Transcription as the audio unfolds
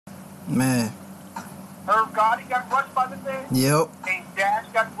Man. Irv Gotti got rushed by the feds. Yep. And Dash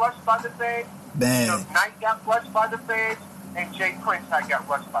got rushed by the feds. Man. Suge Knight got rushed by the feds. And Jay Prince got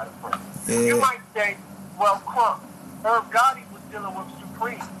rushed by the feds. Yeah. You might say, well, Crump, Irv Gotti was dealing with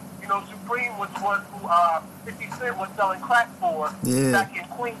Supreme. You know, Supreme was one who 50 Cent was selling crack for back in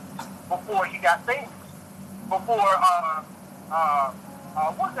Queens before he got famous. Before,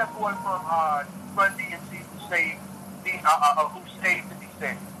 what's that boy from Run DMC who saved 50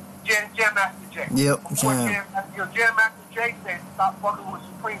 Cent? Jam Master Jay. Yep, Jam Master Jay said, stop fucking with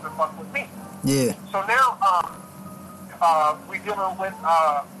Supreme and fuck with me. Yeah. So now, we're dealing with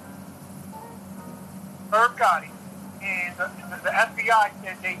Irv Gotti, and the FBI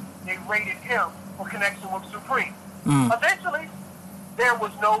said they raided him for connection with Supreme. Eventually, there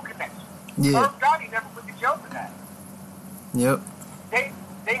was no connection. Yeah. Irv Gotti never went to jail for that. Yep.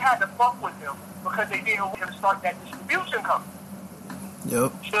 They had to fuck with him because they didn't want him to start that distribution company.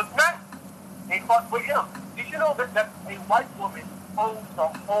 Yep. Suge Knight, they fucked with him. Did you know that a white woman owns the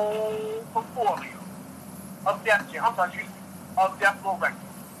whole portfolio of Death Row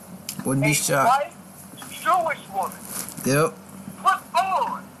Records? Wouldn't be shocked. White Jewish woman. Yep. Put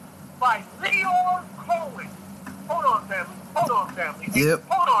on by Leon Cohen. Hold on, family. Yep.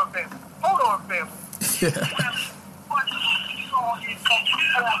 Hold on, family. Yeah.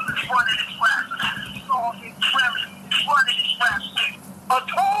 A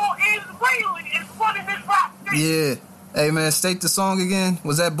tall Israeli is running this rap thing. Yeah. Hey man, state the song again.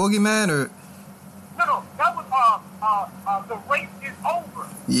 Was that Boogeyman or? No, that was The Race Is Over.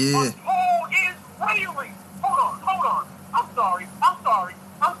 Yeah. A tall Israeli. Hold on.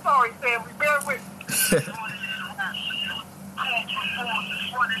 I'm sorry, family. Bear with me.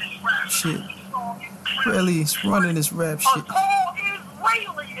 Shit. Really, he's running this rap shit. A tall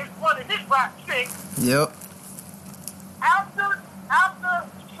Israeli is running this rap shit. Yep. After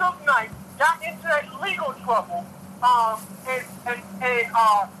Suge Knight got into that legal trouble, and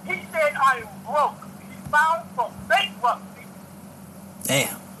he said I am broke. He filed for bankruptcy.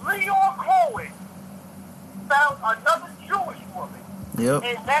 Damn. Leon Cohen found another Jewish woman. Yep.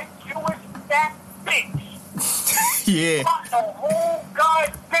 And that Jewish fat bitch Yeah. bought the whole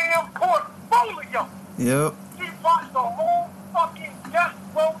goddamn portfolio. Yep. She bought the whole fucking Death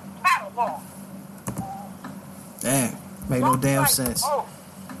Row catalog. Damn. Made no damn sense. Oh,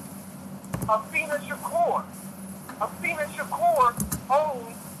 Afina Shakur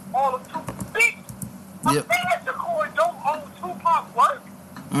owns all of Tupac. Bitch, Yep. Afina Shakur don't own Tupac's work.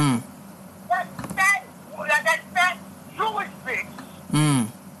 That Jewish bitch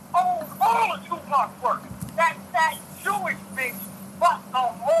owns all of Tupac's work. That Jewish bitch bought the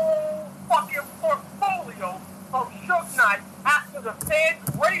whole fucking portfolio of Suge Knight after the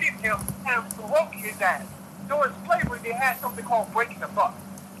feds raided him and broke his ass. During slavery, they had something called breaking the buck.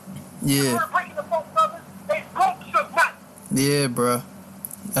 You Yeah. heard breaking the buck, brothers? They broke Suge Knight. Yeah, bruh.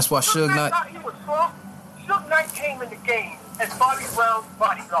 That's why Suge Knight. Thought he was strong. Suge Knight came in the game as Bobby Brown's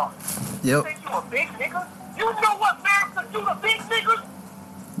bodyguard. Yep. You think you a big nigga? You know what Master do to big niggas?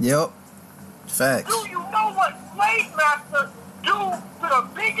 Yep. Facts. Do you know what Slave Master do to the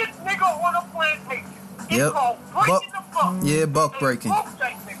biggest nigga on the plantation? It's Yep. called breaking the buck. Yeah, buck They breaking. broke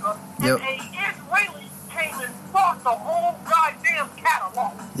that nigga, Yep. and a Israeli came and bought the whole goddamn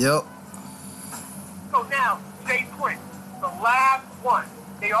catalog. Yep. So now, Jay Prince, the last one,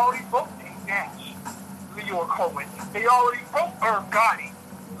 they already broke Dame Dash, Leon Cohen. They already broke Irv Gotti,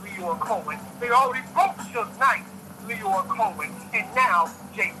 Leon Cohen. They already broke Suge Knight, Leon Cohen. And now,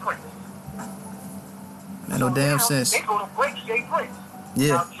 Jay Prince. Made no damn sense. They're going to break Jay Prince.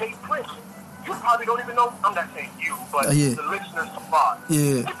 Yeah. Now, Jay Prince, you probably don't even know, I'm not saying you, but Yeah. the listeners to Bob. Yeah.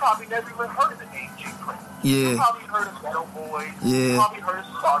 You probably never even heard of the name Jay Prince. Yeah. You probably heard of Ghetto Boys. Yeah. You probably heard of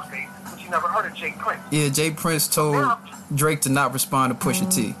Scarface, but you never heard of Jay Prince. Yeah, Jay Prince told Drake to not respond to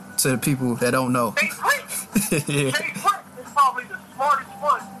Pusha T, to the people that don't know. Jay Prince! Yeah. Jay Prince is probably the smartest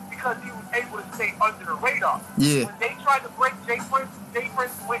one because he was able to stay under the radar. Yeah. When they tried to break Jay Prince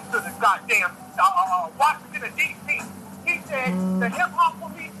went to the goddamn Washington and D.C. He said, the hip-hop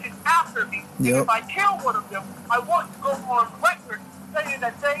police is after me. Yep. And if I kill one of them, I want to go on record saying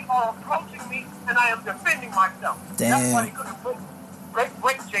that they are approaching me and I am defending myself. Damn. That's why he couldn't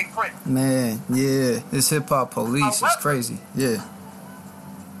break Jay Prince. Man, yeah. This hip-hop police is However, crazy. Yeah.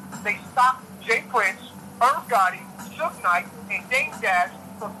 They stopped Jay Prince, Irv Gotti, Suge Knight, and Dame Dash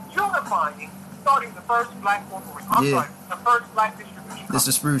from unifying, starting the first black corporation. I'm Yeah. sorry, the first black distribution This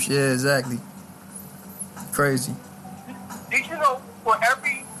is Spruce. Yeah, exactly. Crazy. Did you know for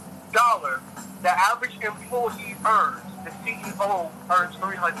every dollar the average employee earns, the CEO earns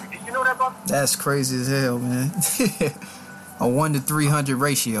 $300? Did you know that, brother? That's crazy as hell, man. A 1 to 300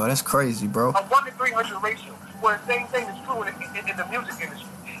 ratio. That's crazy, bro. A 1 to 300 ratio. Well, the same thing is true in the music industry.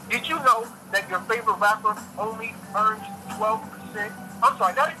 Did you know that your favorite rapper only earns 12%? I'm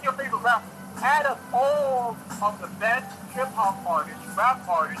sorry, not even your favorite rapper. Add up all of the best hip-hop artists, rap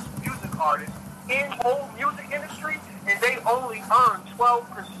artists, music artists in whole music industry, and they only earn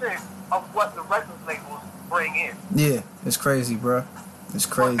 12% of what the record labels bring in. Yeah, it's crazy, bro. It's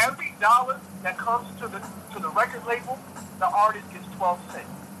crazy. For every dollar that comes to the record label, the artist gets 12 cents.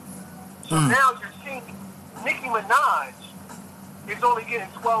 So now you're seeing Nicki Minaj is only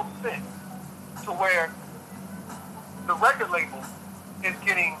getting 12 cents, to where the record label is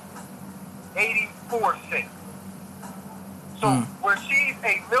getting 84 cents. So where she's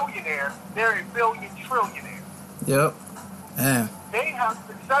a millionaire, they're a billion trillionaire. Yep. Damn. They have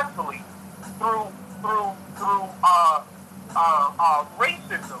successfully, through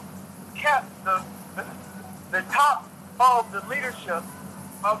racism, kept the top of the leadership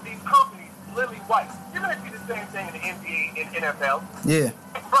of these companies lily white. You're going to see the same thing in the NBA and NFL. Yeah.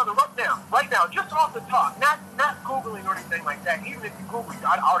 Brother, right now, just off the top, not Googling or anything like that. Even if you Google it,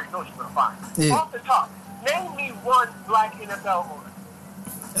 I already know what you're going to find. Yeah. Off the top, name me one black NFL owner.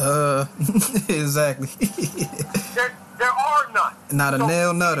 Exactly. There are none. Not a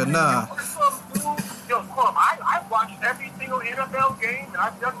nail nutter, nah. I watched every single NFL game, and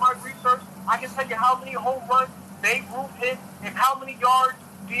I've done my research. I can tell you how many home runs Babe Ruth hit and how many yards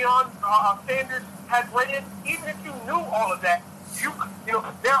Deion Sanders had ran. Even if you knew all of that, you know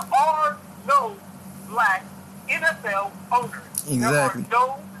there are no black NFL owners. Exactly. There are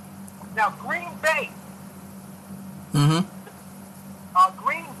no. Now Green Bay.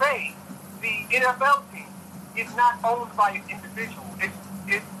 Green Bay, the NFL team, is not owned by an individual.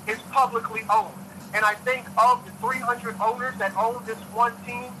 It's publicly owned. And I think of the 300 owners that own this one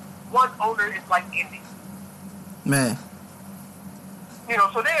team, one owner is like Indy. Man. You know,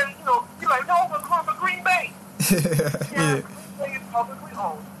 so then, you're like, no, we're calling for Green Bay. Yeah. Green Bay is publicly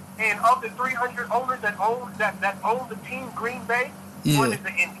owned. And of the 300 owners that own the team Green Bay, one is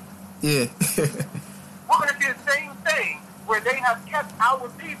the Indy. Yeah. We're going to see the same thing where they have kept our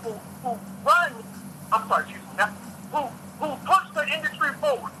people who push the industry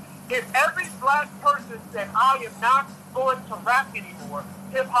forward. If every black person said, I am not going to rap anymore,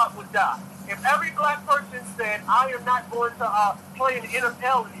 hip-hop would die. If every black person said, I am not going to play in the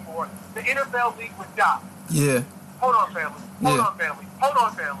NFL anymore, the NFL league would die. Yeah. Hold on, family. Hold on, family.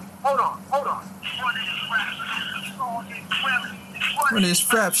 Hold on. Run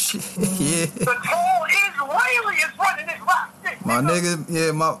this rap shit. Yeah. The tall Israeli is running this rap shit. My nigga,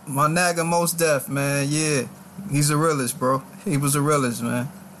 yeah, my nigga Mos Def, man, yeah. He's a realist, bro. He was a realist, man.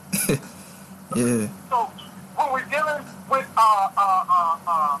 Yeah. So when we're dealing with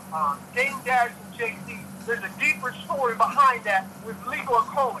Dame Dash and Jay-Z, there's a deeper story behind that with Leroy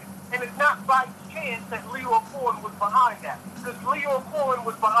Cohen. And it's not by chance that Leroy Cohen was behind that. Because Leroy Cohen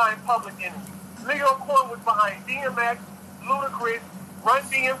was behind Public Enemy. Leroy Cohen was behind DMX, Ludacris, Run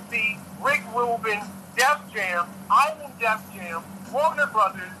DMC, Rick Rubin, Def Jam, Island Def Jam, Warner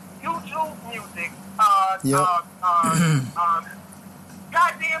Brothers, YouTube Music,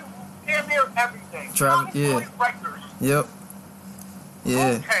 goddamn near everything. Yeah. Records. Yep.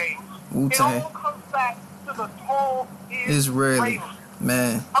 Yeah. Wu-Tang. It all comes back to the tall Israeli.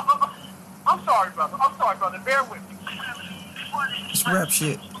 Man. I'm sorry, brother. Bear with me. It's rap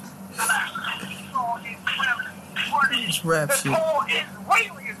shit. It's rap the shit. The tall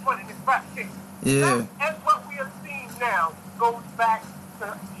Israeli is running this rap shit. Yeah. And what we are seeing now goes back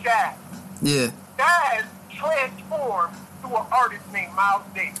to Jazz. Yeah. Jazz transformed to an artist named Miles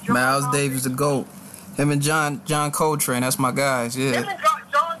Davis. Miles Davis, the GOAT. Him and John Coltrane, that's my guys, yeah. Him and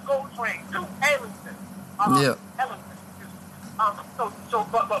John Coltrane, Duke Ellington. Yeah.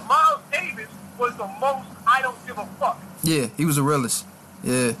 But Miles Davis was the most I don't give a fuck. Yeah, he was a realist.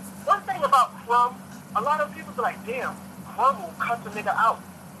 Yeah. One thing about Crumb, a lot of people be like, damn, Crumb will cut the nigga out.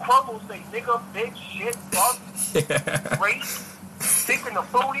 Crumb will say nigga, bitch, shit, fuck, race, dick in the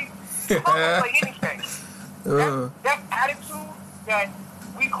booty. Crumb will say anything. That attitude that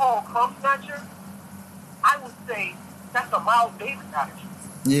we call Crumb Snatcher, I would say that's a Miles Davis attitude.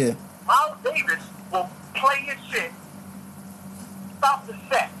 Yeah. Miles Davis will play his shit, stop the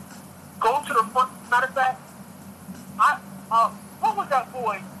set, go to the front. Matter of fact, what was that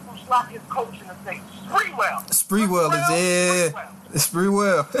boy who slapped his coach in the face? Sprewell. Sprewell is, yeah.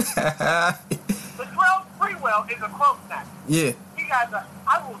 Sprewell. Latrell Sprewell is a Crumb Snatcher. Yeah. He has a,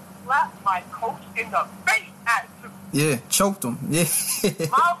 I will slap my coach in the face attitude. Yeah, choked him. Yeah.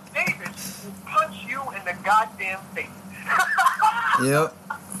 Miles Davis will punch you in the goddamn face. Yep.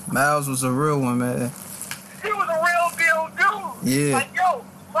 Miles was a real one, man. He was a real deal dude. Yeah. Like, yo,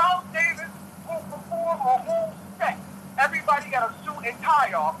 Miles Davis will perform a whole set. Everybody got a suit and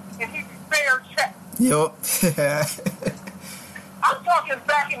tie off, and he be bare check. Yup. I'm talking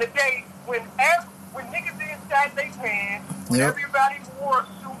back in the day when niggas didn't sat their pants, when Yep. everybody wore a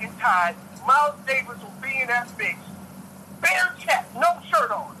suit and tie, Miles Davis was being that bitch. Bare chest, no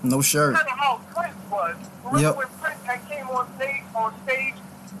shirt on. No shirt. Kind of how Prince was. Remember Yep. when Prince had came on stage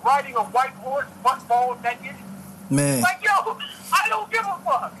riding a white horse, butt balls naked? Man, Like, yo, I don't give a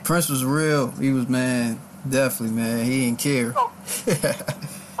fuck. Prince was real. He was, man, definitely, man. He didn't care. So,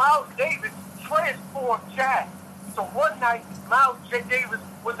 Miles Davis transformed jazz. So one night, Miles J. Davis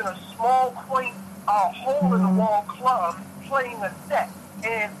was in a small, quaint, hole-in-the-wall club playing a set.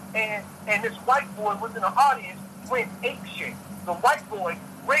 And this white boy was in the audience, went apeshit. The white boy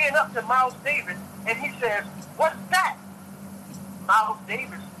ran up to Miles Davis, and he says, "What's that?" Miles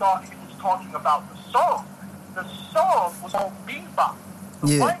Davis thought he was talking about the song. The song was on bebop. The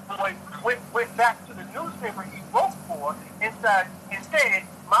Yeah. white boy went back to the newspaper he wrote for and said,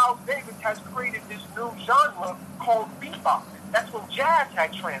 Miles Davis has created this new genre called bebop. That's when jazz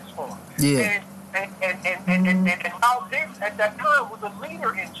had transformed. Yeah. And Miles Davis at that time was a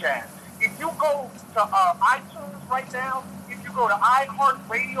leader in jazz. If you go to iTunes right now, if you go to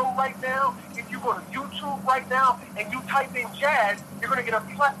iHeartRadio right now, if you go to YouTube right now, and you type in jazz, you're going to get a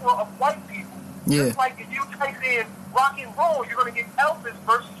plethora of white people. Yeah. Just like if you type in rock and roll, you're going to get Elvis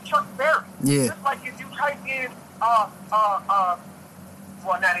versus Chuck Berry. Yeah. Just like if you type in,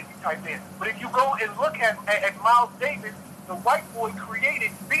 well, not if you type in, but if you go and look at Miles Davis, the white boy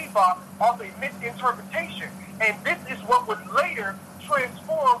created bebop off a misinterpretation. And this is what would later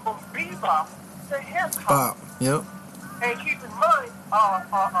transform from bebop to hip-hop. Pop. Yep. And keep in mind,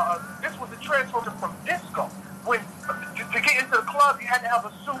 this was a transformation from disco. When to get into the club, you had to have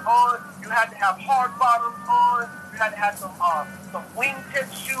a suit on, you had to have hard bottoms on, you had to have some wingtip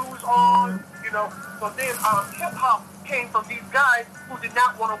shoes on, you know. So then hip hop came from these guys who did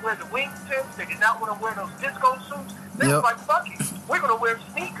not want to wear the wingtips, they did not want to wear those disco suits. They Yep. was like, fuck it, we're gonna wear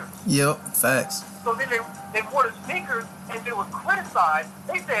sneakers. Yep. Facts. So then they wore the sneakers and they were criticized.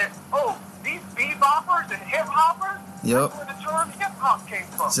 They said, oh, these beboppers and hip hoppers, Yep. that's where the term hip hop came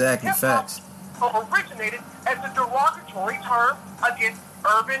from. Exactly. Hip-hop Facts. originated as a derogatory term against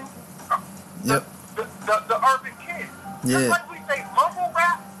urban, Yep. the urban kid. Yeah. Just like we say mumble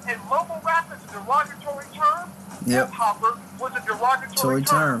rap, and mumble rap is a derogatory term. Yep. Hip hopper was a derogatory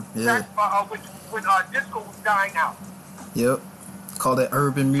Term, yeah. That, when disco was dying out. Yep. Call that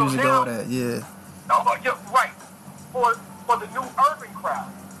urban music, now- all that. Yeah. Oh, yeah, right. For the new urban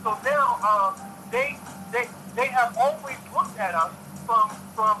crowd. So now they have always looked at us from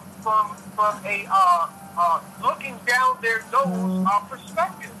a looking down their nose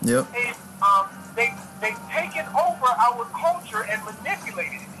perspective. Yep. And they've taken over our culture and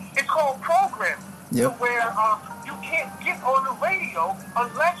manipulated it. It's called programming. Yep. To where you can't get on the radio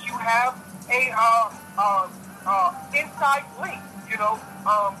unless you have a inside link, you know,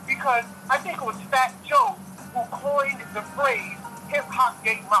 because I think it was Fat Joe who coined the phrase hip hop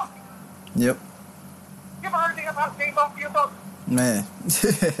gay mafia. Yep. You ever heard of the hip hop gay mafia, though? Man.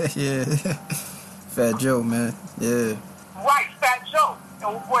 Yeah. Fat Joe, man. Yeah. Right, Fat Joe,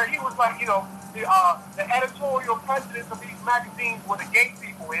 where he was like, you know, the editorial presidents of these magazines were the gay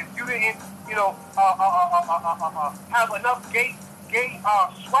people. If you didn't, you know, have enough gay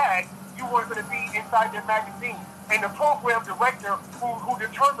swag, you weren't going to be inside their magazine. And the program director who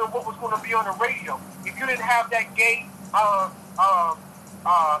determined what was going to be on the radio, if you didn't have that gay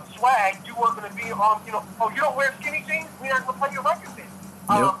swag, you weren't going to be on, you know, oh, you don't wear skinny jeans? We're not going to play your record then.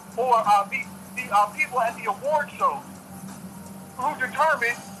 Yep. Or the people at the award shows who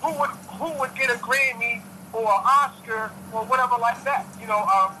determined who would get a Grammy or an Oscar or whatever like that. You know,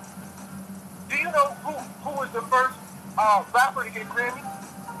 do you know who was the first rapper to get a Grammy?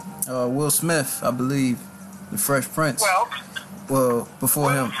 Will Smith, I believe. The Fresh Prince. Well, before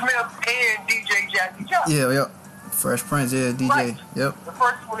Will him. Smith and DJ Jazzy Jeff. Yeah, yep. Fresh Prince, yeah, DJ. Right. Yep. The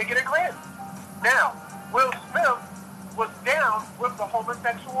first one to get a Grammy. Now, Will Smith was down with the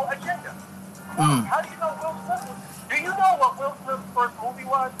homosexual agenda. How do you know Will Smith was? Do you know what Will Smith's first movie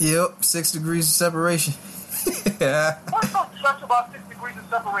was? Yep, 6 Degrees of Separation. What's so special about 6 Degrees of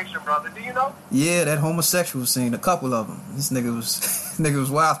Separation, brother? Do you know? Yeah, that homosexual scene, a couple of them. This nigga was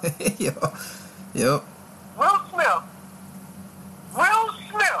wild. Yo. Yep. Will Smith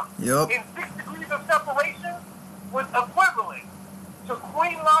Yep. in 6 Degrees of Separation was equivalent to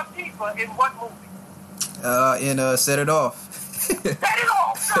Queen Latifah in what movie? And Set It Off. Set it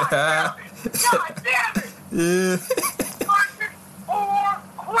off! God damn it! God damn it! Yeah. Perfect or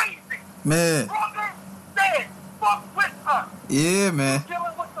crazy? Man. Brother said, fuck with us. Yeah, man. You're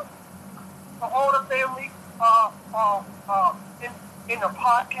dealing with the older family, in the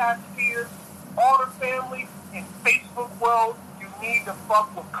podcast sphere, all the family in Facebook world. You need to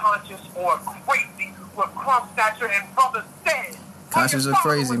fuck with Conscious or Crazy with Crump Stature and Brother Dead. Conscious or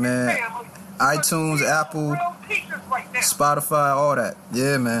Crazy, man. iTunes, Apple, right Spotify, all that.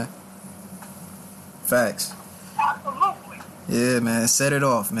 Yeah, man. Facts. Absolutely. Yeah, man. Set it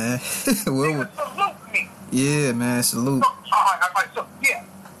off, man. Salute me. Yeah, man. Salute. So, all right. So, yeah.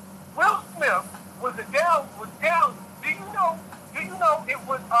 Will Smith was down. Do you know it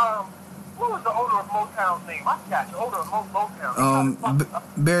was, what was the owner of Motown's name? I forgot the owner of Motown.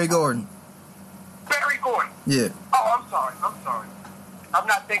 Barry Gordon. Barry Gordon. Yeah. Oh, I'm sorry. I'm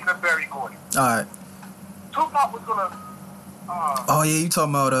not thinking of Barry Gordon. All right. Tupac was gonna. Oh yeah, you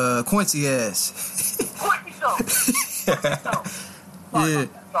talking about Quincy ass? Quincy Jones. Yeah.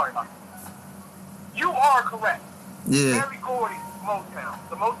 Sorry about that. You are correct. Yeah. Barry Gordon, Motown.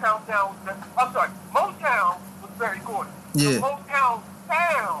 The Motown sound was. Motown was Barry Gordon. Yeah. The Motown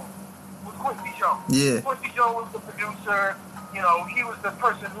sound was Quincy Jones. Yeah. Quincy Jones was the producer. You know, he was the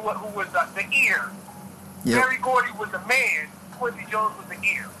person who was the ear. Yep. Barry Gordy was the man. Quincy Jones was the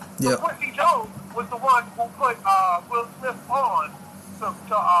ear. So Yep. Quincy Jones was the one who put Will Smith on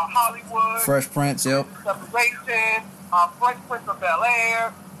to Hollywood. Fresh Prince, yep. Separation, Fresh Prince of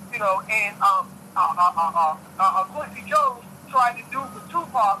Bel-Air, you know, and Quincy Jones tried to do for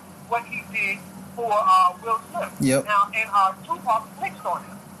Tupac what he did for Will Smith. Yep. Now, and Tupac pitched on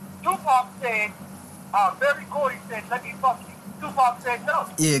him. Tupac said, Barry Gordy said, let me fuck you. Tupac said no.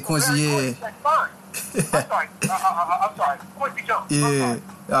 Yeah, Quincy, Barry yeah. Gordy said, fine. I'm sorry. Quincy Jones. Yeah.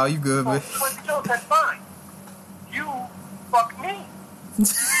 Oh, you good, man. So Quincy Jones said, fine. You fuck me.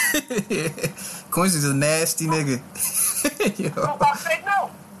 Quincy's a nasty nigga. Yo. Tupac said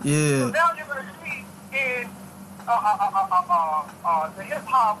no. Yeah. So now you're going to see in the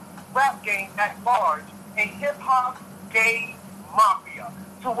hip-hop rap game at large, a hip-hop gay mafia,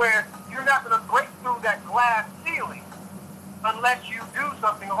 to where you're not going to break through that glass ceiling unless you do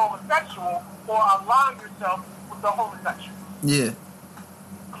something homosexual or align yourself with the homosexual. Yeah.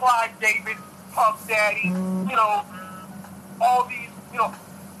 Clyde David, Puff Daddy, you know, all these, you know,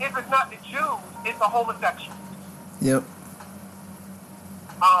 if it's not the Jews, it's the homosexuals. Yep.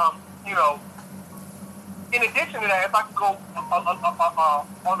 You know, in addition to that, if I could go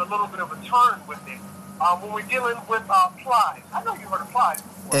on a little bit of a turn with it, when we're dealing with Plies, I know you heard of Plies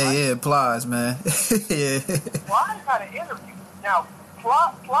before, right? Yeah, Plies, man. Yeah. Plies had an interview. Now,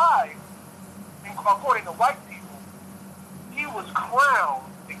 Plies, according to white people, he was crowned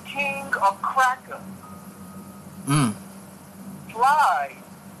the king of cracker. Plies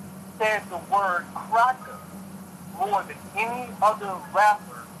said the word cracker more than any other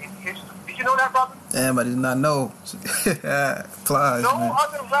rapper in history. Did you know that, brother? Damn, I did not know. Plies, No man.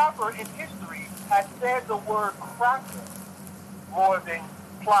 other rapper in history has said the word cracker more than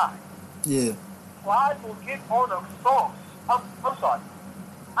Plies. Yeah. Plies will get on a song. I'm sorry.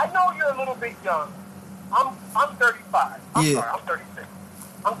 I know you're a little bit young. I'm 35. I'm Yeah. sorry, I'm 36.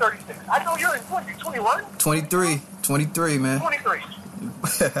 I'm 36. I know you're in 21? 23, man. 23.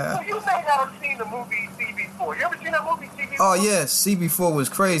 So you may not have seen the movie CB4. You ever seen that movie CB4? Oh, yeah. CB4 was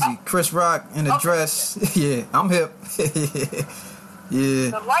crazy. Chris Rock in a dress. Yeah, I'm hip. Yeah.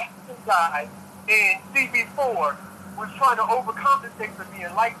 The light-skinned guy in CB4 was trying to overcompensate for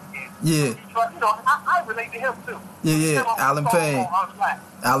being light-skinned. Yeah. You know, I relate to him, too. Yeah. Alan Payne. I'm black.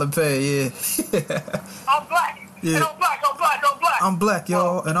 Alan Payne, yeah. I'm black. Yeah. And I'm black. I'm black,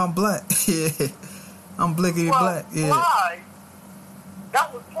 y'all, and I'm black. Yeah. I'm blickety black. Yeah. Plies,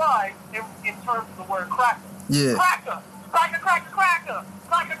 that was Plies in terms of the word cracker. Yeah. Cracker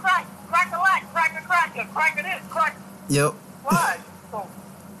this, cracker. Yep. Plies. So,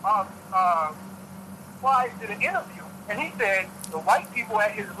 Plies did an interview, and he said the white people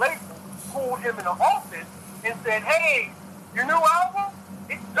at his label pulled him in the office and said, "Hey, your new album,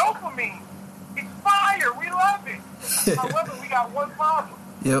 it's dopamine. It's fire. We love it. However, we got one problem.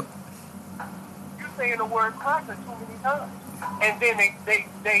 Yep. You saying the word cracker too many times." And then they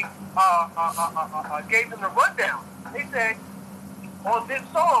gave him the rundown. They said, on this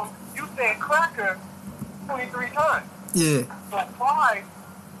song, you said cracker 23 times. Yeah. So Plies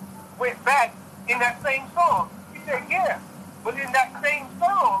went back in that same song. He said, yeah. But in that same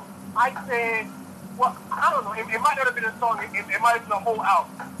song, I said, well, I don't know. It might not have been a song. It might have been a whole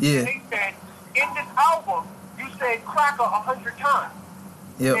album. Yeah. And they said, in this album, you said cracker 100 times.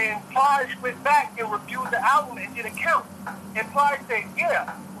 Yep. And Plies went back and reviewed the album and did a count. And Plies said,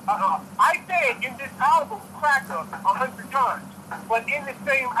 yeah, I said in this album cracker 100 times. But in the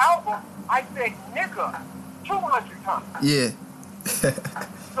same album, I said nigga 200 times. Yeah.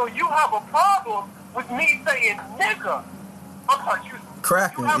 So you have a problem with me saying nigga. I'm sorry, excuse me.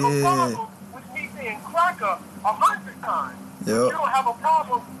 Cracker, You have a yeah. problem with me saying cracker 100 times. Yep. You don't have a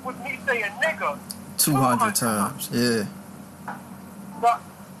problem with me saying nigga 200 times. Yeah.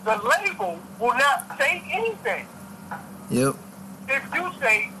 The label will not say anything. Yep. If you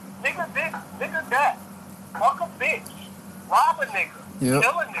say nigga this, nigga that, fuck a bitch, rob a nigga, Yep.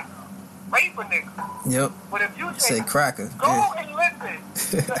 kill a nigga, rape a nigga. Yep. But if you Say cracker. go Yeah. and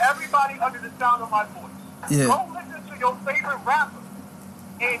listen to everybody under the sound of my voice. Yeah. Go listen to your favorite rapper.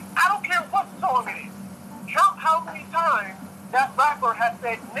 And I don't care what song it is. Count how many times that rapper has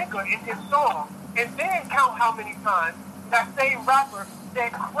said nigga in his song, and then count how many times that same rapper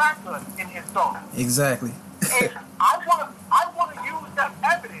said cracker in his song. Exactly. And I want to use that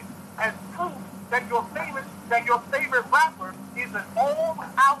evidence as proof that your favorite rapper is an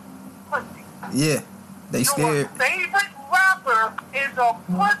all-out pussy. Yeah. They scared. Your favorite rapper is a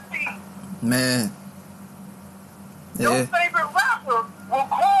pussy. Man. Your Yeah. favorite rapper will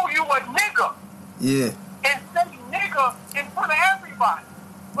call you a nigga Yeah. and say nigga in front of everybody.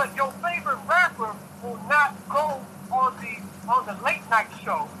 But your favorite rapper will not go on the late night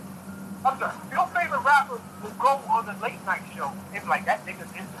show. I'm sorry, your favorite rapper will go on the late night show and be like, that nigga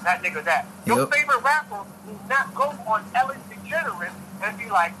this and that nigga that. Your Yep. favorite rapper will not go on Ellen DeGeneres and be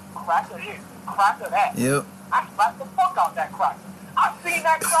like, cracker this, cracker that. Yep. I slapped the fuck out that cracker. I seen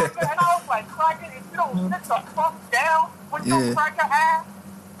that cracker and I was like, cracker, if you don't sit the fuck down with Yeah. your cracker ass,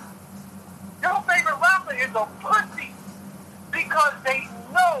 your favorite rapper is a pussy because they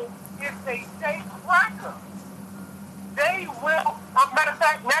know if they say cracker, they will. Matter of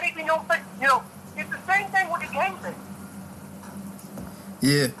fact, not even your face. You know, it's the same thing with the gang thing.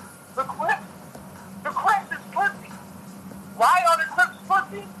 Yeah. The Crips is pussy. Why are the Crips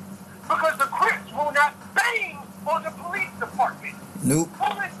pussy? Because the Crips will not bang on the police department. Nope.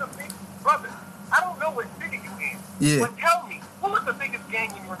 Who is the big brother? I don't know what city you in. Yeah. But tell me, who is the biggest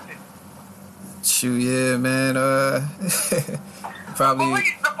gang in your city? Shoot, yeah, man. Probably.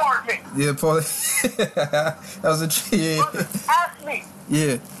 Police department. Yeah, police. That was a yeah. Brother, ask me.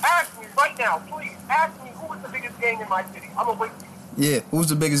 Yeah. Ask me right now, please. Ask me who is the biggest gang in my city. I'm gonna wait for you. Yeah. Who's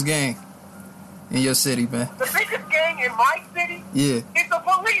the biggest gang in your city, man? The biggest gang in my city Yeah. is the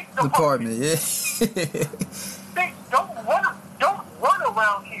police department. Yeah. They don't run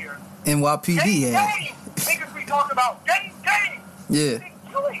around here. NYPD, Gang, yeah. gang. Niggas be talking about gang. Yeah.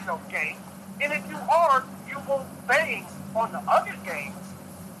 You ain't no gang. And if you are, you won't bang on the other gang.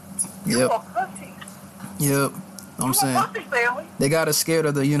 You Yep. a pussy. Yep. I'm You saying a pussy family. they got us scared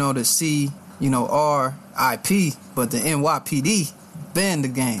of the, the C, RIP, but the NYPD been the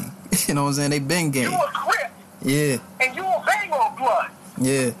gang. You know what I'm saying? They been gang. You a crip. Yeah. And you will bang on blood.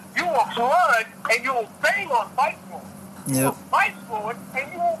 Yeah. You will blood and you will bang on Vice Lord. You Yep. will Vice Lord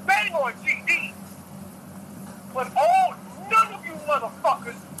and you will bang on GD. But none of you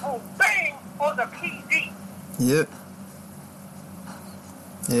motherfuckers will bang on the PD. Yep.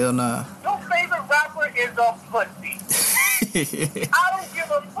 Hell nah. Your favorite rapper is a pussy. I don't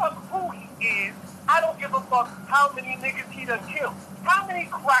give a fuck who he is. I don't give a fuck how many niggas he done killed. How many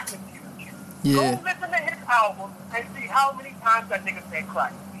crackers he done killed. Yeah. Go listen to his album and see how many times that nigga said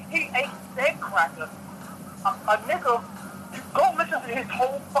cracker. He ain't said cracker. A nigga, go listen to his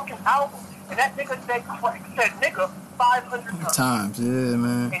whole fucking album. And that nigga said nigga 500 times. Yeah,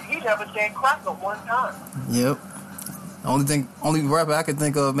 man. And he never said cracker one time. Yep. Only rapper I could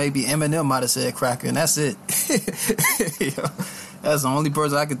think of, maybe Eminem might have said cracker, and that's it. Yo, that's the only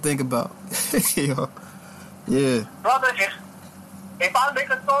person I could think about. Yo. Yeah. Brother, if I make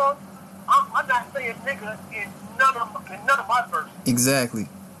a song, I'm not saying nigga in none of my verses. Exactly.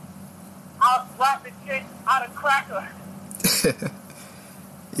 I'll slap the shit out of cracker.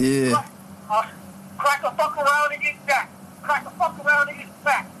 Yeah. Cracker fuck around and get jacked. Cracker fuck around and get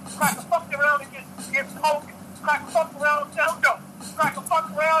smacked. Cracker fuck around and get smoked. Cracker fuck around and sell dope. Cracker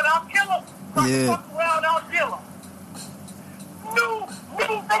fuck around, I'll kill him. Cracker Yeah. fuck around, I'll kill him. New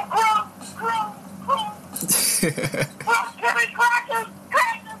from Crumb. Timmy Crackers.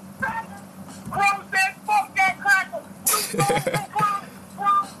 Crumb said, fuck that cracker. New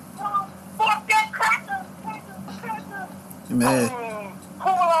from Crumb. Fuck that cracker. Man.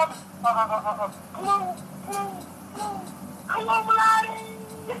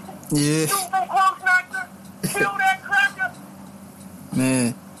 Yeah. Kill that cracker.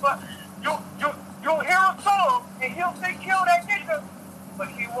 Man. But you'll hear a song and he'll say kill that nigga, but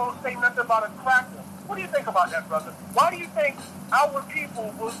he won't say nothing about a cracker. What do you think about that, brother? Why do you think our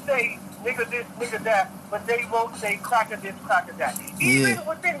people will say nigga this, nigga that, but they won't say cracker this, cracker that. Even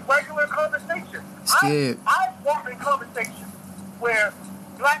within regular conversation. I've walked in conversations where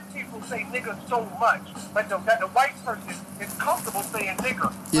black people say nigga so much, but that the white person is comfortable saying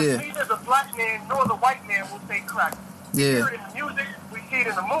nigga. But neither the black man nor the white man will say cracker. We hear it in the music, we see it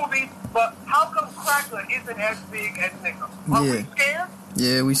in the movies, but how come cracker isn't as big as nigga? Are we scared?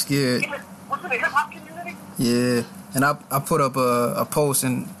 Yeah, we scared. What's in the hip-hop community? Yeah, and I put up a post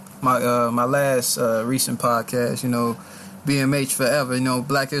in my last recent podcast, you know, BMH Forever, you know,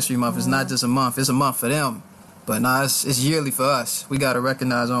 Black History Month is not just a month, it's a month for them. But now it's yearly for us. We got to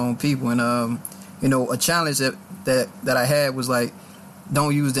recognize our own people. And, you know, a challenge that I had was like,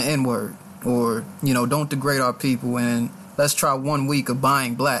 don't use the N-word, or, you know, don't degrade our people, and let's try 1 week of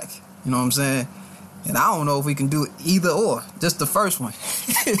buying black. You know what I'm saying? And I don't know if we can do either or, just the first one.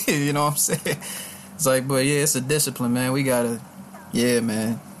 You know what I'm saying? It's like, but yeah, it's a discipline, man. We got to,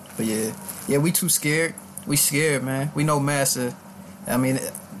 man. But yeah, we too scared. We scared, man. We know Massa. I mean,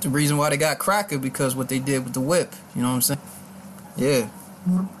 the reason why they got cracker because what they did with the whip. You know what I'm saying? Yeah.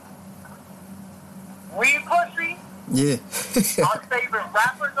 We pussy. Yeah. Our favorite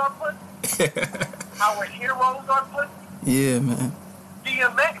rappers are pussy. Our heroes are pussy. Yeah, man.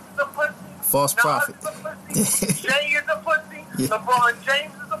 DMX is a pussy. False prophet. Is a pussy. Jay is a pussy. Yeah. LeBron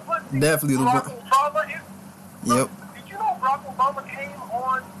James is a pussy. Definitely Barack LeBron. Obama is. Yep. Did you know Barack Obama came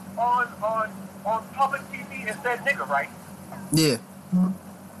on public TV and said nigga, right? Yeah.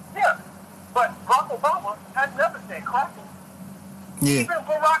 Yeah. But Barack Obama has never said cracker. Yeah. Even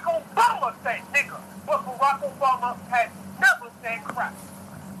Barack Obama said nigga, but Barack Obama has never said cracker.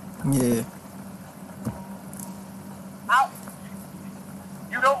 Yeah.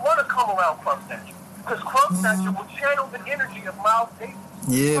 You don't want to come around Crumb Snatcher, because Crumb Snatcher will channel the energy of Miles Davis.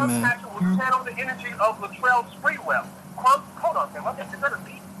 Yeah, Crumb man. Snatcher will channel the energy of Latrell Sprewell. Hold on, man. Is that a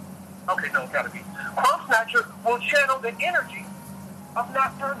beat? Okay, no, it's got to be. Crumb Snatcher will channel the energy of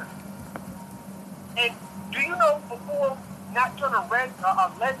Nat Turner. And do you know before Nat Turner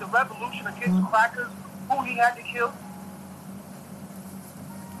led the revolution against crackers, who he had to kill?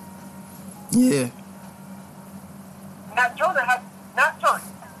 Yeah. Nat Turner had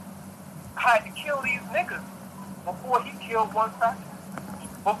to kill these niggas before he killed one cracker.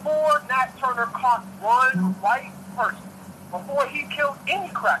 Before Nat Turner caught one white person, before he killed any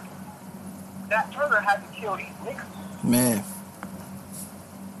cracker, Nat Turner had to kill these niggas. Man.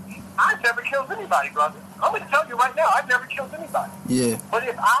 I've never killed anybody, brother. I'm going to tell you right now, I've never killed anybody. Yeah. But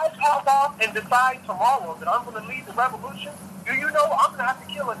if I pop off and decide tomorrow that I'm going to lead the revolution, do you know I'm going to have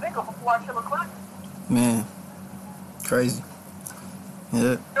to kill a nigga before I kill a cracker? Man. Crazy. Yeah.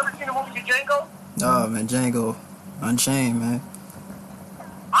 You ever seen the movie Django? Oh, man, Django Unchained, man.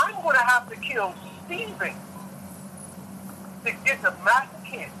 I'm going to have to kill Steven to get the master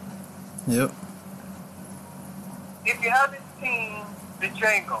kid. Yep. If you haven't seen the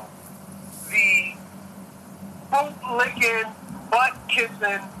Django, the boot-licking,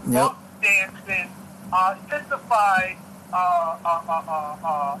 butt-kissing, bump-dancing, sissified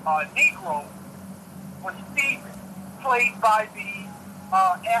Negro was Steven, played by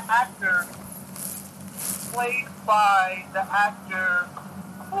the actor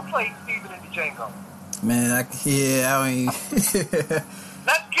who played Steven in the Django. Man, I mean...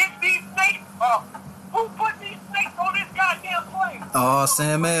 Let's get these snakes up. Who put these snakes on this goddamn plane? Oh,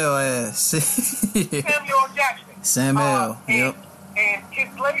 Samuel ass. Samuel Jackson. Samuel, yep. And his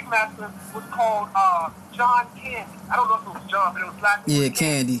slave master was called John Candy. I don't know if it was John, but it was last name. Yeah,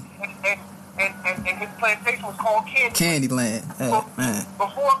 Candy. And his plantation was called Candy. Candyland. Man.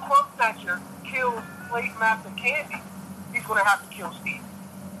 Before Crumb Snatcher kills slave master Candy, he's going to have to kill Steve.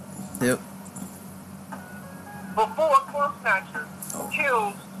 Yep. Before Crumb Snatcher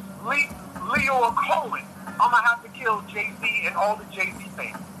kills Leo Cohen, I'm going to have to kill Jay-Z and all the Jay-Z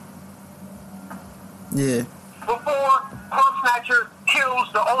fans. Yeah. Before Crumb Snatcher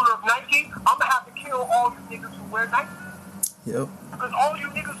kills the owner of Nike, I'm going to have to kill all you niggas who wear Nike. Yep. Because all you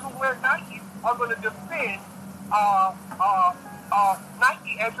niggas who wear Nike are going to defend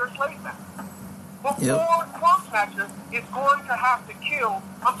Nike as your slave master. Before Crumb Snatcher is going to have to kill,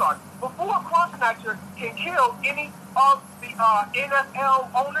 before Crumb Snatcher can kill any of the NFL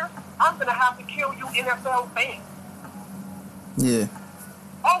owners, I'm going to have to kill you NFL fans. Yeah.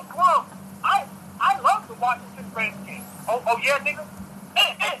 Oh, Crumb, I love the Washington Redskins. Oh yeah, nigga?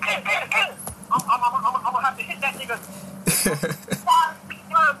 I'm going to have to hit that nigga 5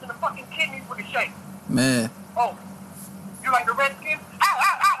 times in the fucking kidneys with a shake. Man. Oh, you like the Redskins?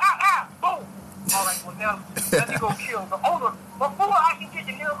 Ow, boom. All right, well, now, let me go kill the owner. Before I can get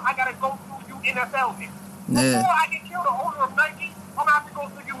to him, I got to go through you NFL niggas. Before I can kill the owner of Nike, I'm going to have to go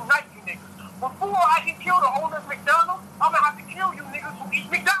through you Nike niggas. before I can kill the owner of McDonald's, I'm gonna have to kill you niggas who eat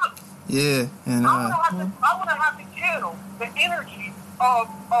McDonald's. Yeah, and I'm gonna have to channel the energy of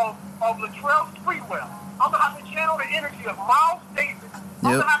Latrell Sprewell. I'm gonna have to channel the energy of Miles Davis.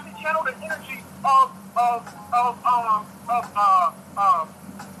 I'm gonna have to channel the energy of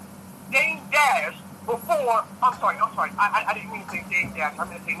Dame Dash before. I'm sorry. I didn't mean to say Dame Dash. I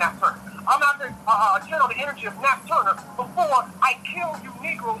meant to say Nat Turner. I'm gonna have to channel the energy of Nat Turner before I kill you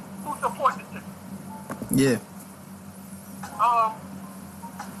Negroes who support the system. Yeah.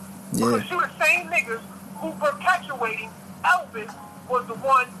 Because you the same niggas who perpetuating Elvis was the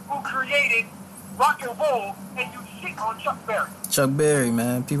one who created rock and roll, and you shit on Chuck Berry. Chuck Berry,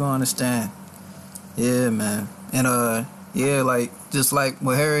 man. People don't understand. Yeah, man. And yeah, like just like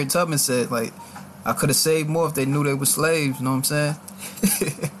what Harriet Tubman said, like I could have saved more if they knew they were slaves. You know what I'm saying?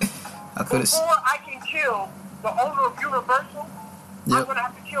 I could have. Before I can kill the owner of Universal, I'm gonna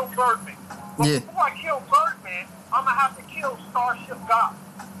have to kill Birdman. But before I kill Birdman, I'm gonna have to kill Starship God.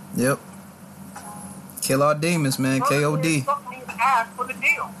 Yep. Kill our demons, man. KOD. Fuck me in the ass for the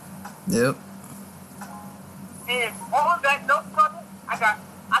deal. Yep. And on that note, brother, I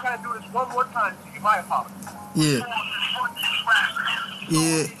gotta do this one more time to you. My apologies. Yeah.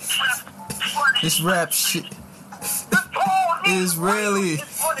 Yeah. This rap shit. Is really.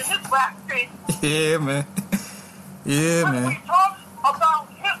 This rap shit. Yeah, man. Yeah, when man. we talk about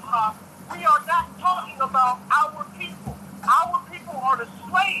hip-hop, we are not talking about our people. Our people are the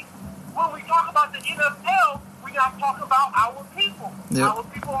slaves. When we talk about the NFL, we not talking about our people. Yep. Our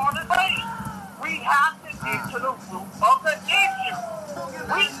people are the slaves. We have to get to the root of the issue.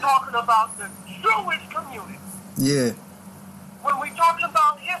 We talking about the Jewish community. Yeah. When we talking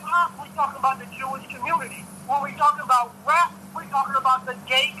about hip-hop, we talking about the Jewish community. When we talking about rap, we talking about the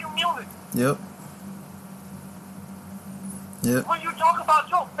gay community. Yep. Yep. When you talk about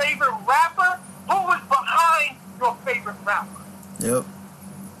your favorite rapper, who is behind your favorite rapper? Yep.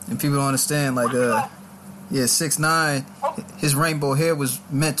 And people don't understand, like, 6ix9ine, his rainbow hair was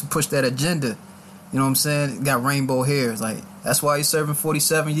meant to push that agenda. You know what I'm saying? He got rainbow hair. It's like, that's why he's serving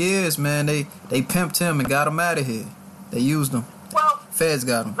 47 years, man. They pimped him and got him out of here. They used him. Well, Feds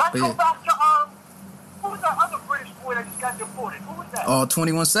got him. Let's go back to, who was that other British boy that just got deported? Who was that? Oh,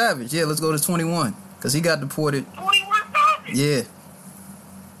 21 Savage. Yeah, let's go to 21. Because he got deported. 21 Savage? Yeah.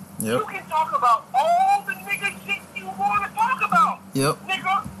 Yep. You can talk about all the nigga shit you want to talk about. Yep.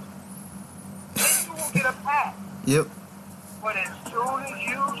 Nigga. Then you will get a pass. Yep. But as soon as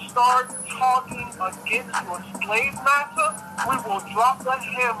you start talking against your slave master, we will drop the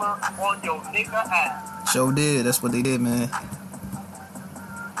hammer on your nigga ass. Sure did. That's what they did, man.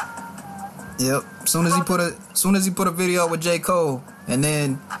 Yep. Soon as he put a video with J. Cole, and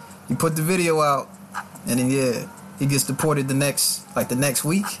then he put the video out, and then he gets deported the next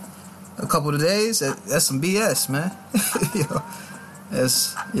week, a couple of days. That's some BS, man.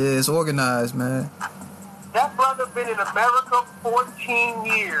 It's organized, man. That brother been in America 14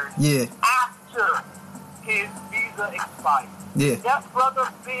 years. Yeah. After his visa expired. Yeah. That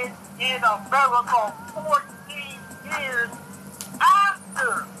brother been in America 14 years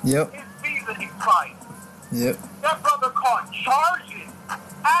after his visa expired. Yep. That brother caught charges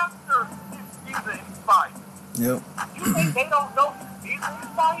after his visa expired. Yep. You think they don't know his visa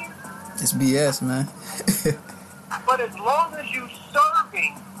expired? It's BS, man. But as long as you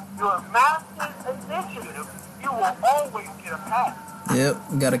serving your master's initiative, you will always get a pass.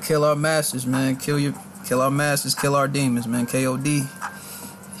 Yep. We gotta kill our masters, man. Kill our masters, kill our demons, man. KOD.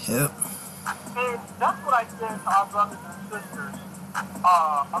 Yep. And that's what I said to our brothers and sisters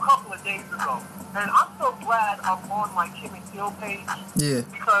a couple of days ago. And I'm so glad I'm on my Kim and Hill page. Yeah.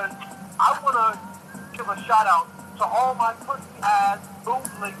 Because I want to give a shout out to all my pussy ass,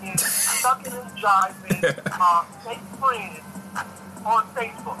 bootlicking, sucking and jiving, fake friends on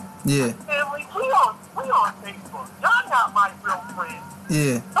Facebook. Yeah. Family, we on Facebook. Y'all not my real friends.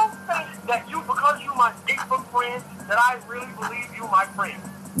 Yeah. Don't think that because you my Facebook friend, that I really believe you my friend.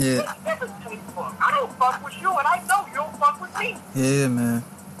 Yeah. This is Facebook. I don't fuck with you, and I know you don't fuck with me. Yeah, man.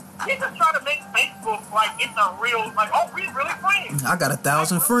 Niggas try to make Facebook like it's a real, like, oh, we really friends. I got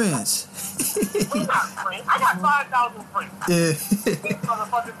 1,000 friends. We not friends. I got 5,000 friends. Yeah. These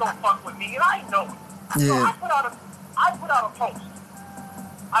motherfuckers don't fuck with me, and I know it. Yeah. So I put out a post.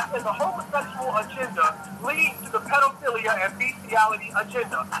 I said the homosexual agenda leads to the pedophilia and bestiality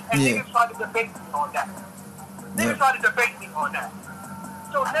agenda. And niggas tried to debate me on that. Niggas tried to debate me on that.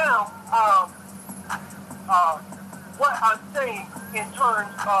 So now, what I'm saying in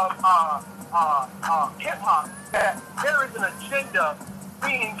terms of hip-hop, that there is an agenda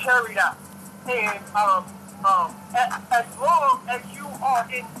being carried out. And as long as you are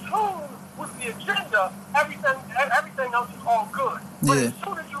in tune with the agenda, everything else is all good. But as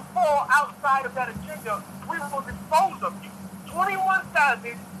soon as you fall outside of that agenda, we will dispose of you. 21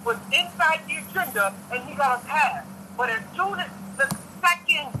 Savage was inside the agenda and he got a pass. But as soon as the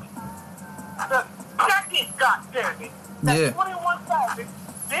second, goddammit, that 21 Savage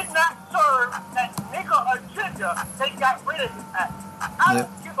did not serve that nigga agenda, they got rid of his ass. I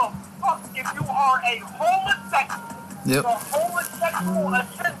don't give a fuck if you are a homosexual. The homosexual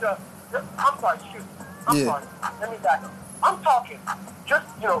agenda. I'm sorry, shoot. I'm sorry. Let me back up. I'm talking just,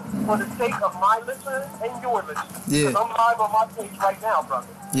 for the sake of my listeners and your listeners. Because I'm live on my page right now, brother.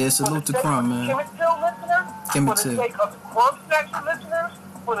 Yeah, salute to Crumb, man. Kemet Till listeners, for the sake of Crumb Snatcher listeners,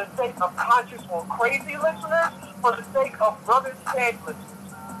 for the sake of Conscious or Crazy listeners, for the sake of Brothers Fed listeners.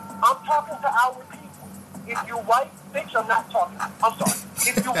 I'm talking to our people. If you white, bitch, I'm not talking to you. I'm sorry.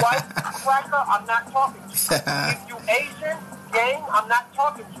 If you white, cracker, I'm not talking to you. If you Asian, gang, I'm not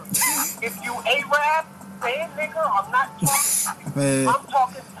talking to you. If you Arab, sand nigga, I'm not talking to you. I'm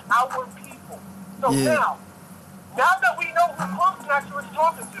talking to our people. So now that we know who Crumb Snatcher is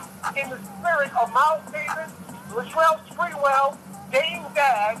talking to, in the spirit of Miles Davis, Latrell Sprewell, Dame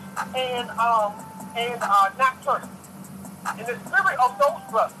Dash, and Nat Turner. In the spirit of those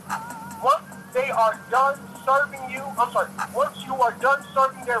brothers, once they are done serving you, once you are done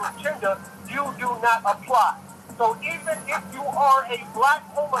serving their agenda, you do not apply. So even if you are a black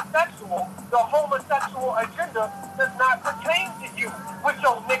homosexual, the homosexual agenda does not pertain to you with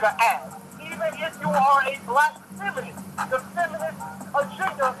your nigga ass. Even if you are a black feminist, the feminist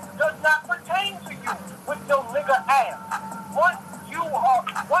agenda does not pertain to you with your nigga ass. Once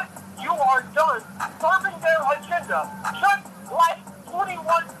you are done serving their agenda, just like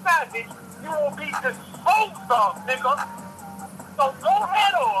 21 Savage, you will be disposed of, nigga. So go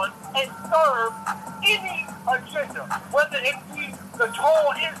head on and serve any agenda, whether it be the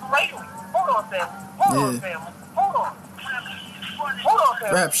tall Israeli. Hold on, family. Hold on.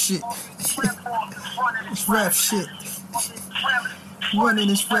 Rap shit. It's rap shit. Running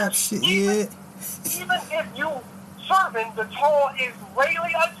this rap shit, Even if you serving the tall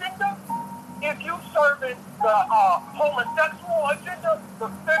Israeli agenda, if you serving the homosexual agenda, the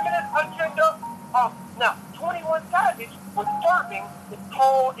feminist agenda, now 21 Savage was serving the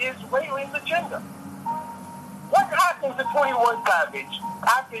tall Israeli agenda. What happened to 21 Savage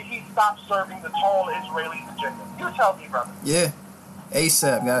after he stopped serving the tall Israeli agenda? You tell me, brother. Yeah.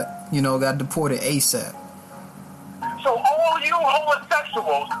 ASAP got deported ASAP. So all you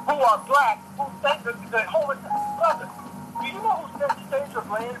homosexuals who are black, who think the homosexual brother, do you know who Sandra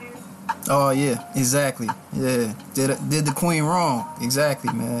Bland is? Oh yeah, exactly. Yeah, did the queen wrong?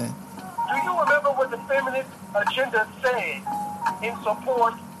 Exactly, man. Do you remember what the feminist agenda said in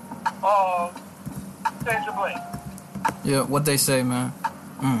support of Sandra Bland? Yeah, what they say, man?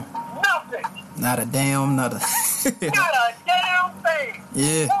 Nothing. Not a damn. Not a damn thing.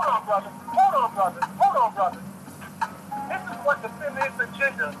 Yeah. Hold on, brother. This is what the feminist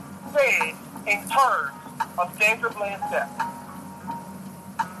agenda said in terms of Sandra Bland's death.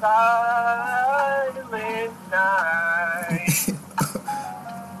 Silent night.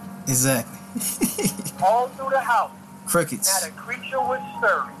 Exactly. All through the house. Crickets. Not a creature was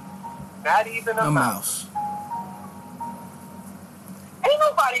stirring. Not even a mouse. Ain't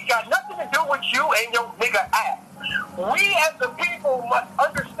nobody got nothing to do with you and your nigga ass. We as the people must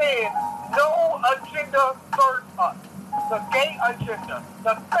understand no agenda serves us. The gay agenda,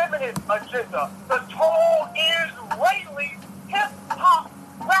 the feminist agenda, the tall Israeli hip-hop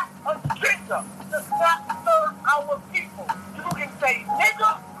rap agenda does not serve our people. You can say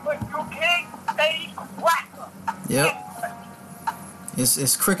nigga, but you can't say rapper. Yep.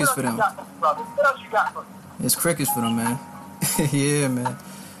 It's crickets for them. What else you got for me? It's crickets for them, man. Yeah, man.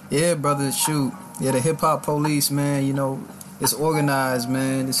 Yeah, brother, shoot. Yeah, the hip-hop police, man, it's organized,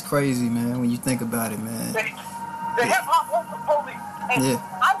 man. It's crazy, man, when you think about it, man. The hip-hop police. And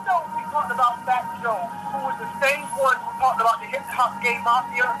I know we talked about Fat Joe, who was the same one who talked about the hip-hop gay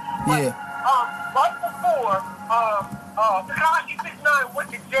mafia. But, right before Tekashi 6ix9ine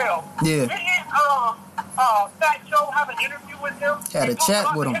went to jail, didn't Fat Joe have an interview with him? Had a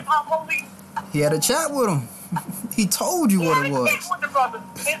chat with him. Hip-hop police? He had a chat with him. He told you what it was. With the brother.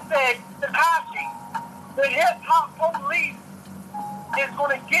 It said, Tekashi, the hip-hop police is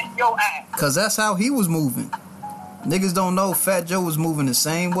going to get your ass. Because that's how he was moving. Niggas don't know Fat Joe was moving the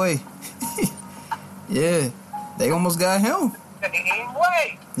same way. Yeah. They almost got him. Same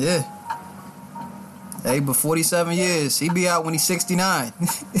way. Yeah. Hey, but 47 years. He be out when he's 69.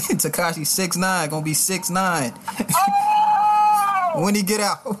 Tekashi 6'9", gonna be 6'9". Oh! When he get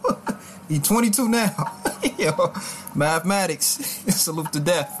out. He 22 now. Yo, mathematics. Salute to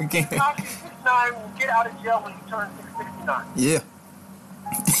death again. Tekashi 6ix9ine will get out of jail when he turns 669. Yeah.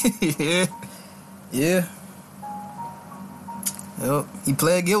 Yeah. Yep. He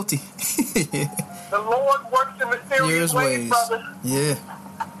pled guilty. The Lord works in mysterious ways, brother. Yeah.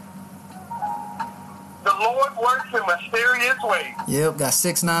 The Lord works in mysterious ways. Yep. Got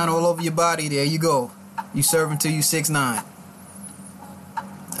 6ix9ine all over your body. There you go. You serve until you 6ix9ine.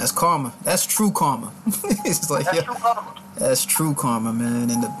 That's karma. That's true karma. It's like, That's true karma. That's true karma, man.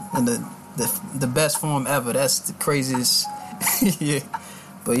 In the best form ever. That's the craziest. Yeah.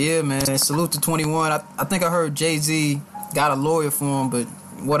 But yeah, man. Salute to 21. I think I heard Jay-Z got a lawyer for him, but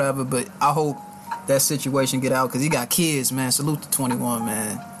whatever. But I hope that situation get out because he got kids, man. Salute to 21,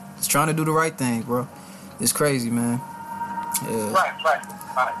 man. He's trying to do the right thing, bro. It's crazy, man. Yeah. Right.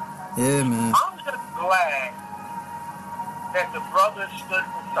 Yeah, man. I'm just glad that the brothers stood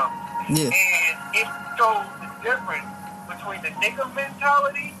for something. Yeah. And it shows the difference between the nigga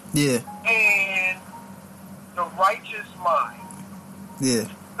mentality and the righteous mind. Yeah.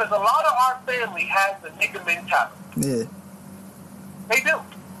 Because a lot of our family has the nigga mentality. Yeah. They do.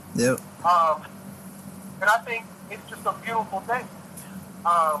 Yep. And I think it's just a beautiful thing.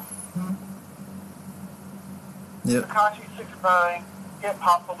 Yep. Tekashi 6ix9ine, Hip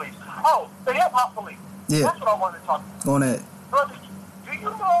Hop Police. Oh, the Hip Hop Police. Yeah. That's what I wanted to talk about. Go on that. Brother, do you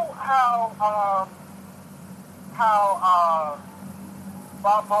know how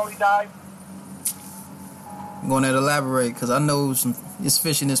Bob Marley died? I'm going to elaborate because I know it's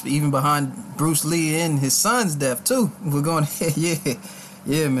fishiness even behind Bruce Lee and his son's death too. We're going,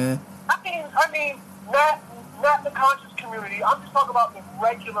 yeah, man. I mean, not the conscious community. I'm just talking about the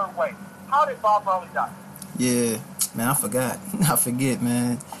regular way. How did Bob Marley die? Yeah, man, I forgot. I forget,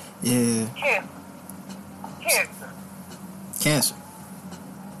 man. Yeah. Cancer.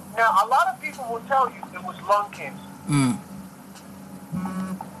 Now, a lot of people will tell you it was lung cancer.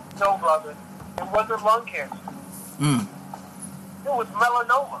 No, brother. It wasn't lung cancer. It was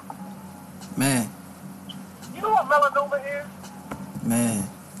melanoma. Man. You know what melanoma is? Man.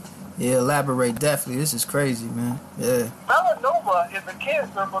 Yeah, elaborate. Definitely. This is crazy, man. Yeah. Melanoma is a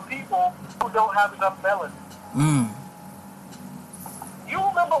cancer for people who don't have enough melanin. You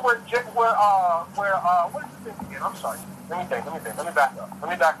remember where what is the thing again? I'm sorry. Let me think. Let me back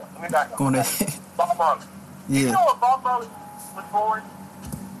up. Go on there. Bob Marley. Yeah. You know where Bob Marley was born?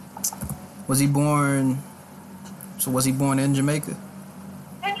 Was he born in Jamaica?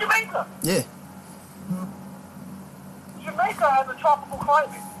 In Jamaica. Yeah. Jamaica has a tropical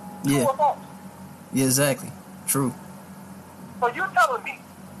climate. Yeah. True or false? Yeah, exactly. True. So you're telling me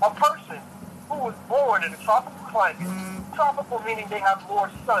a person who was born in a tropical climate, tropical meaning they have more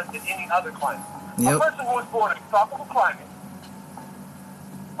sun than any other climate. Yep. A person who was born in a tropical climate,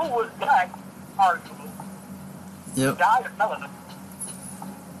 who was black, arguably, Yep. died of melanin.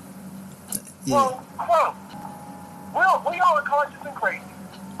 Yeah. Well, we all are conscious and crazy.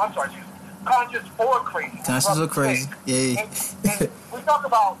 I'm sorry, excuse me. Conscious or crazy. Conscious or crazy. Yeah. And we talk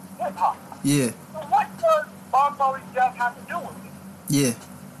about hip hop. Yeah. So what does Bob Marley's death have to do with it? Yeah.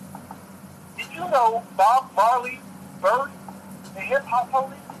 Did you know Bob Marley birthed the hip hop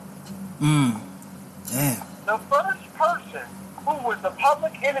police? Damn. The first person who was the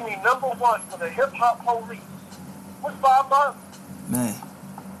public enemy #1 for the hip hop police was Bob Marley. Man.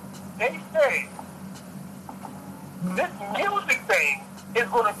 They said this music thing is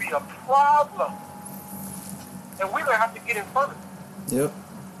going to be a problem, and we're going to have to get in front of it. Yep.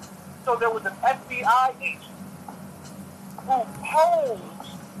 So there was an FBI agent who posed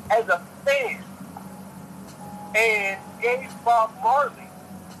as a fan and gave Bob Marley.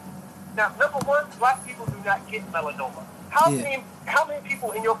 Now, #1, black people do not get melanoma. How many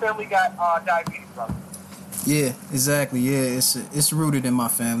people in your family got diabetes, brother? Yeah, exactly. Yeah, it's rooted in my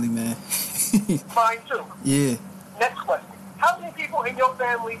family, man. Mine too. Yeah. Next question. How many people in your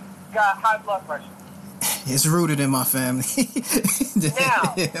family got high blood pressure? It's rooted in my family.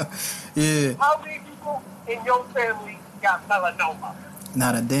 Now, yeah. how many people in your family got melanoma?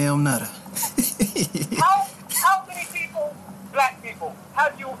 Not a damn nutter. How many people, black people,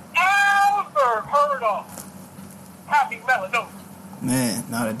 have you ever heard of having melanoma? Man,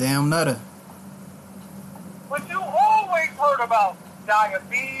 not a damn nutter. But you always heard about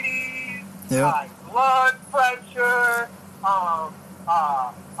diabetes, high blood pressure,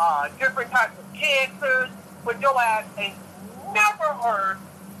 different types of cancers, but your ass ain't never heard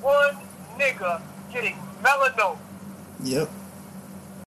one nigga getting melanoma. Yep.